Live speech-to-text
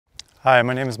Hi,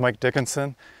 my name is Mike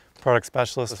Dickenson, Product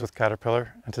Specialist with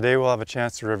Caterpillar, and today we'll have a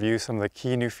chance to review some of the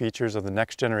key new features of the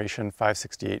next generation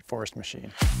 568 forest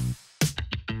machine.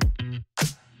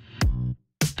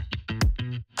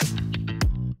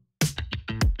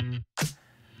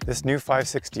 This new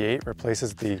 568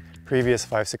 replaces the previous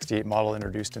 568 model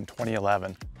introduced in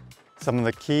 2011. Some of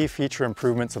the key feature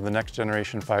improvements of the next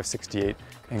generation 568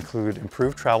 include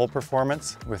improved travel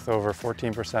performance with over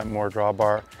 14% more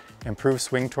drawbar, improved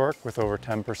swing torque with over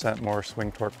 10% more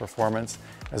swing torque performance,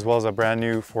 as well as a brand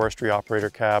new forestry operator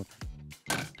cab.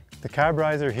 The cab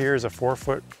riser here is a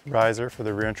 4-foot riser for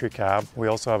the rear entry cab. We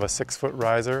also have a 6-foot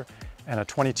riser and a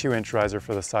 22-inch riser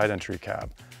for the side entry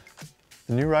cab.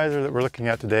 The new riser that we're looking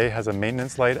at today has a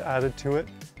maintenance light added to it,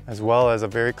 as well as a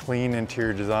very clean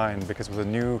interior design, because with a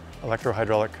new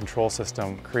electro-hydraulic control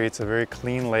system creates a very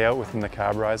clean layout within the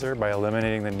cab riser by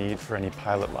eliminating the need for any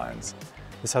pilot lines.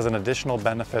 This has an additional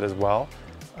benefit as well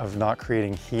of not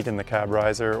creating heat in the cab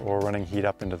riser or running heat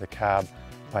up into the cab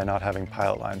by not having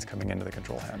pilot lines coming into the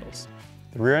control handles.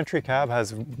 The rear entry cab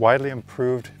has widely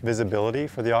improved visibility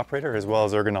for the operator as well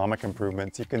as ergonomic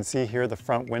improvements. You can see here the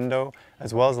front window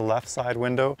as well as the left side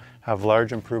window have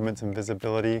large improvements in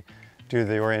visibility due to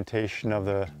the orientation of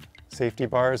the safety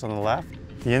bars on the left.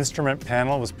 The instrument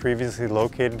panel was previously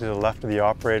located to the left of the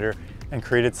operator and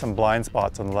created some blind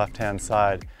spots on the left-hand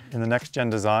side. In the next-gen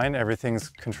design, everything's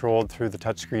controlled through the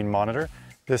touchscreen monitor.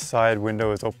 This side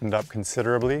window is opened up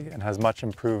considerably and has much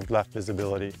improved left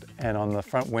visibility. And on the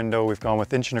front window, we've gone with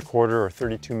 1.25" or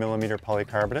 32mm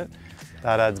polycarbonate.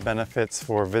 That adds benefits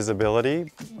for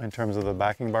visibility in terms of the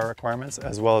backing bar requirements,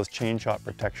 as well as chain shot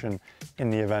protection in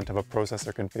the event of a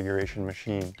processor configuration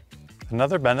machine.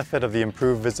 Another benefit of the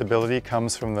improved visibility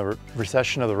comes from the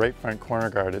recession of the right front corner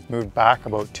guard. It's moved back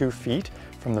about 2 feet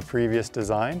from the previous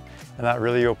design, and that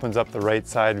really opens up the right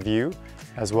side view,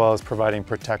 as well as providing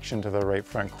protection to the right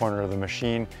front corner of the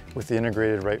machine with the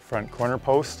integrated right front corner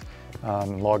post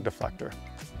log deflector.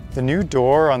 The new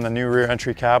door on the new rear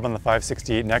entry cab on the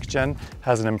 568 Next Gen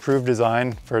has an improved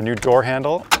design for a new door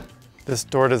handle. This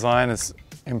door design is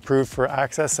improved for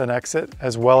access and exit,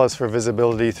 as well as for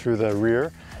visibility through the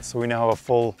rear. So we now have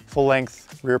a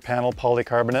full-length rear panel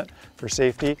polycarbonate for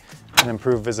safety and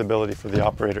improved visibility for the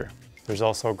operator. There's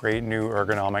also great new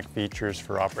ergonomic features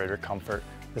for operator comfort.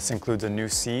 This includes a new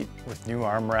seat with new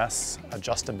armrests,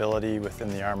 adjustability within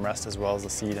the armrest as well as the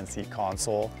seat and seat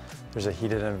console. There's a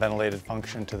heated and ventilated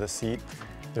function to the seat.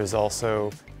 There's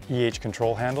also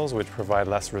control handles, which provide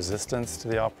less resistance to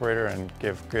the operator and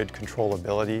give good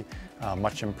controllability,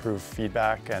 much improved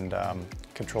feedback and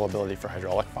controllability for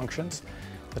hydraulic functions.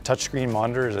 The touchscreen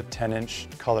monitor is a 10-inch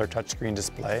color touchscreen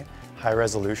display, high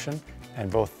resolution, and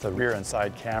both the rear and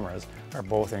side cameras are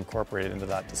both incorporated into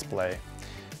that display.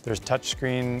 There's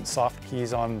touchscreen soft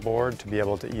keys on board to be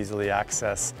able to easily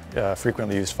access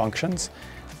frequently used functions.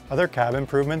 Other cab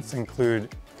improvements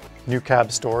include new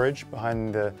cab storage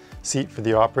behind the seat for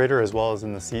the operator as well as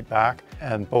in the seat back,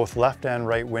 and both left and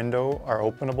right window are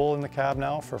openable in the cab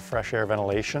now for fresh air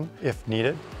ventilation if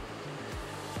needed.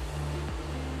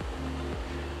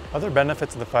 Other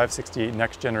benefits of the 568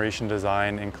 Next Generation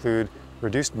design include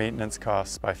reduced maintenance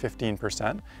costs by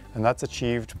 15%, and that's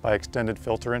achieved by extended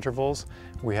filter intervals.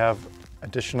 We have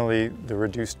additionally the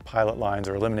reduced pilot lines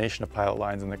or elimination of pilot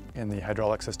lines in the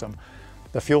hydraulic system.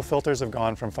 The fuel filters have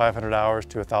gone from 500 hours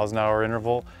to a 1,000-hour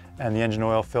interval, and the engine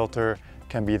oil filter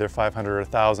can be either 500 or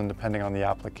 1,000 depending on the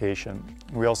application.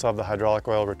 We also have the hydraulic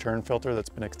oil return filter that's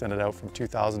been extended out from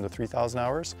 2,000 to 3,000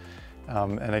 hours.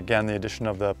 And again, the addition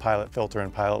of the pilot filter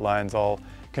and pilot lines all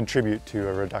contribute to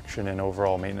a reduction in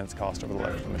overall maintenance cost over the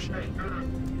life of the machine.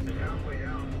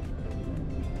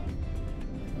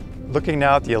 Looking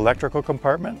now at the electrical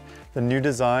compartment, the new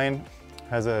design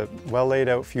has a well laid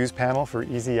out fuse panel for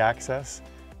easy access.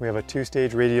 We have a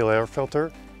 2-stage radial air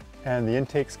filter, and the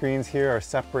intake screens here are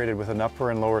separated with an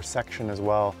upper and lower section as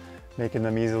well, making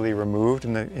them easily removed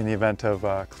in the event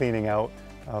of cleaning out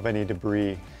of any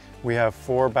debris. We have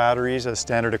 4 batteries as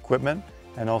standard equipment,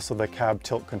 and also the cab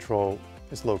tilt control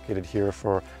is located here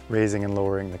for raising and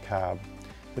lowering the cab.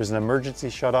 There's an emergency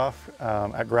shutoff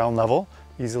at ground level,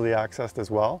 easily accessed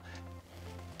as well.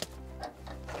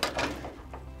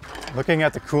 Looking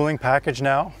at the cooling package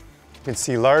now, you can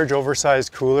see large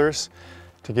oversized coolers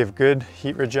to give good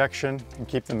heat rejection and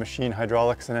keep the machine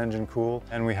hydraulics and engine cool.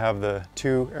 And we have the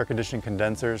 2 air conditioning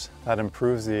condensers that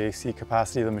improves the AC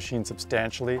capacity of the machine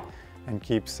substantially and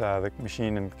keeps the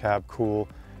machine and cab cool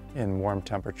in warm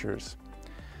temperatures.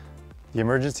 The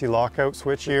emergency lockout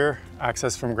switch here,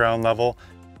 access from ground level.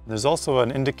 There's also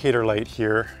an indicator light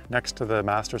here next to the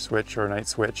master switch or night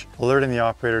switch, alerting the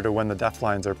operator to when the DEF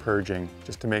lines are purging,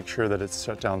 just to make sure that it's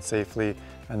shut down safely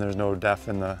and there's no DEF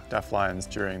in the DEF lines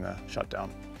during the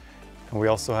shutdown. And we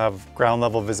also have ground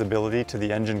level visibility to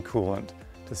the engine coolant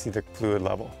to see the fluid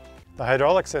level. The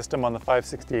hydraulic system on the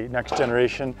 568 next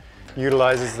generation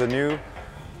utilizes the new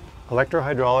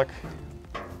electro-hydraulic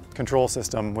control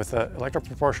system with an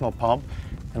electroproportional pump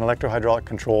and electro-hydraulic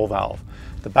control valve.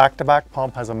 The back-to-back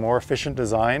pump has a more efficient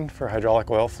design for hydraulic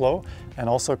oil flow and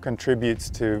also contributes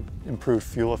to improved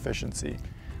fuel efficiency.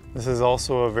 This is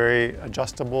also a very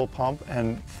adjustable pump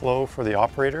and flow for the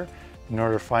operator in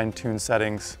order to fine-tune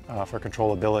settings for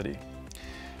controllability.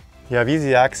 You have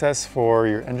easy access for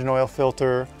your engine oil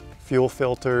filter, fuel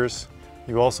filters.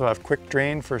 You also have quick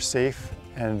drain for safe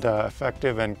and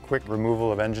effective and quick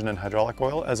removal of engine and hydraulic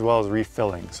oil, as well as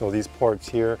refilling. So these ports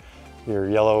here, your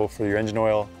yellow for your engine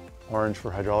oil, orange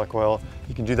for hydraulic oil,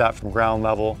 you can do that from ground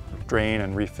level, drain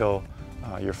and refill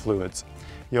your fluids.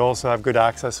 You also have good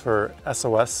access for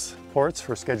SOS ports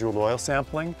for scheduled oil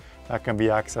sampling. That can be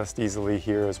accessed easily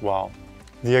here as well.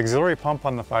 The auxiliary pump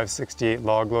on the 568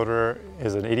 log loader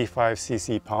is an 85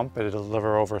 cc pump. It'll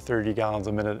deliver over 30 gallons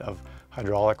a minute of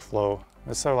hydraulic flow.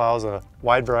 This allows a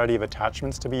wide variety of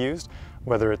attachments to be used,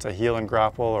 whether it's a heel and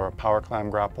grapple or a power clam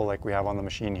grapple like we have on the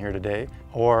machine here today,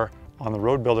 or on the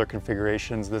road builder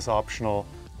configurations, this optional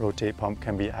rotate pump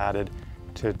can be added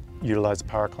to utilize a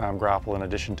power clam grapple in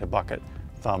addition to bucket,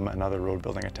 thumb, and other road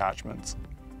building attachments.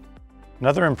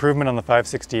 Another improvement on the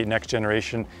 568 next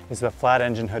generation is the flat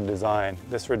engine hood design.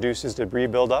 This reduces debris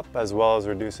buildup as well as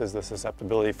reduces the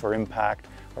susceptibility for impact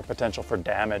or potential for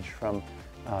damage from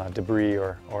debris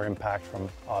or impact from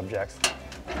objects.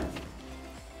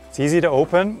 It's easy to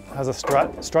open, has a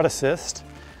strut assist.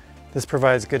 This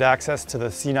provides good access to the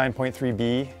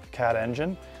C9.3B Cat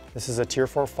engine. This is a Tier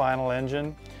 4 final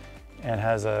engine and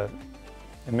has a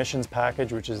emissions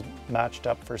package which is matched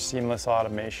up for seamless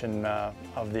automation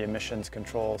of the emissions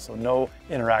control, so no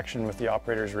interaction with the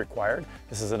operator is required.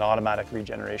 This is an automatic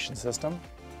regeneration system.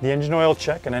 The engine oil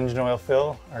check and engine oil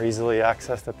fill are easily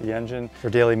accessed at the engine for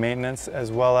daily maintenance,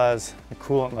 as well as the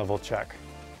coolant level check,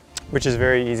 which is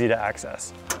very easy to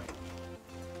access.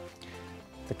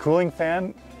 The cooling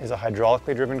fan is a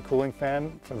hydraulically driven cooling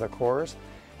fan for the cores,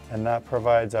 and that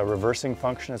provides a reversing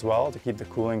function as well to keep the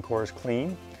cooling cores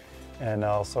clean and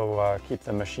also keep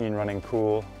the machine running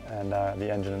cool and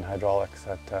the engine and hydraulics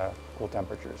at cool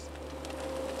temperatures.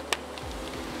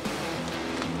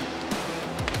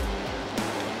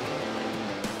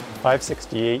 The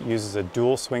 568 uses a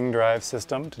dual swing drive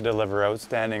system to deliver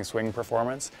outstanding swing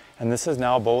performance, and this is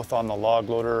now both on the log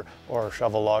loader or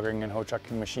shovel logging and hoe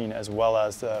chucking machine as well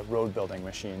as the road building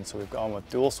machine. So we've gone with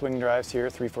dual swing drives here,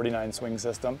 349 swing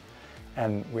system.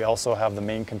 And we also have the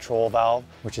main control valve,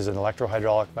 which is an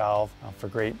electro-hydraulic valve for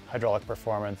great hydraulic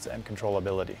performance and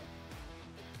controllability.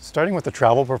 Starting with the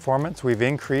travel performance, we've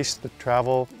increased the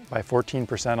travel by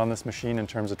 14% on this machine in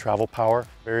terms of travel power.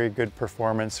 Very good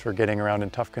performance for getting around in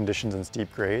tough conditions and steep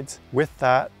grades. With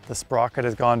that, the sprocket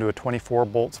has gone to a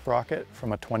 24-bolt sprocket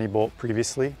from a 20-bolt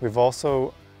previously. We've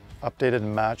also updated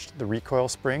and matched the recoil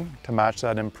spring to match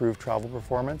that improved travel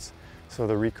performance. So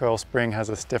the recoil spring has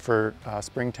a stiffer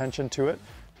spring tension to it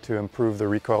to improve the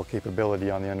recoil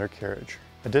capability on the undercarriage.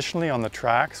 Additionally, on the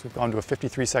tracks, we've gone to a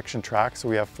 53 section track, so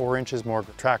we have 4 inches more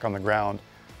track on the ground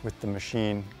with the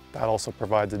machine. That also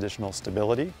provides additional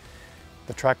stability.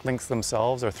 The track links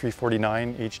themselves are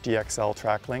 349 HDXL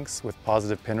track links with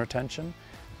positive pin retention.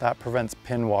 That prevents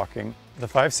pin walking. The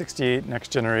 568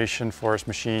 next generation forest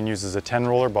machine uses a 10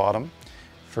 roller bottom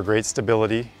for great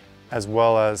stability, as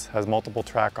well as has multiple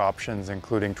track options,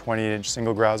 including 28-inch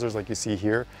single grousers like you see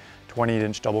here,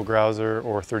 28-inch double grouser,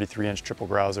 or 33-inch triple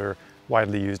grouser,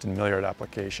 widely used in milliard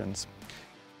applications.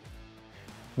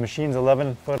 The machine's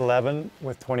 11'11"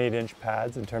 with 28-inch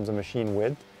pads in terms of machine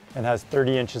width and has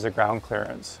 30 inches of ground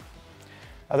clearance.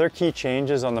 Other key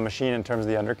changes on the machine in terms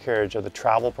of the undercarriage are the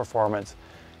travel performance.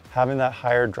 Having that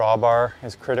higher drawbar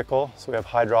is critical, so we have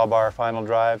high drawbar final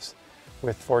drives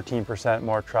with 14%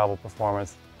 more travel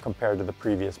performance compared to the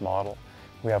previous model.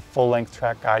 We have full-length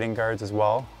track guiding guards as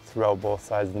well throughout both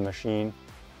sides of the machine.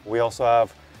 We also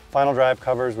have final drive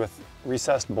covers with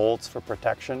recessed bolts for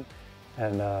protection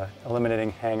and eliminating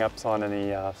hang-ups on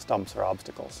any stumps or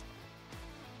obstacles.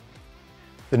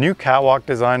 The new catwalk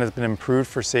design has been improved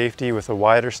for safety with a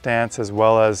wider stance as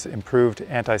well as improved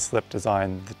anti-slip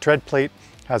design. The tread plate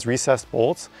has recessed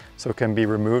bolts, so it can be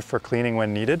removed for cleaning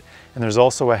when needed. And there's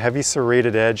also a heavy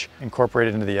serrated edge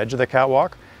incorporated into the edge of the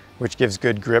catwalk, which gives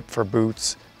good grip for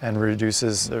boots and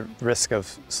reduces the risk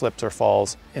of slips or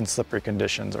falls in slippery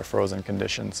conditions or frozen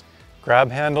conditions.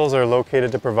 Grab handles are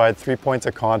located to provide 3 points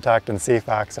of contact and safe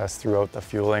access throughout the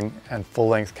fueling and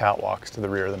full-length catwalks to the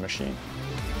rear of the machine.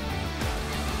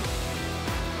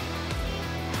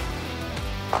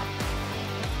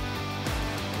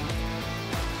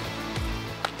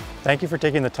 Thank you for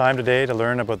taking the time today to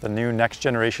learn about the new next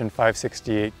generation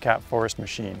 568 Cat Forest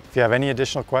machine. If you have any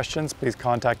additional questions, please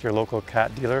contact your local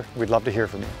Cat dealer. We'd love to hear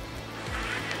from you.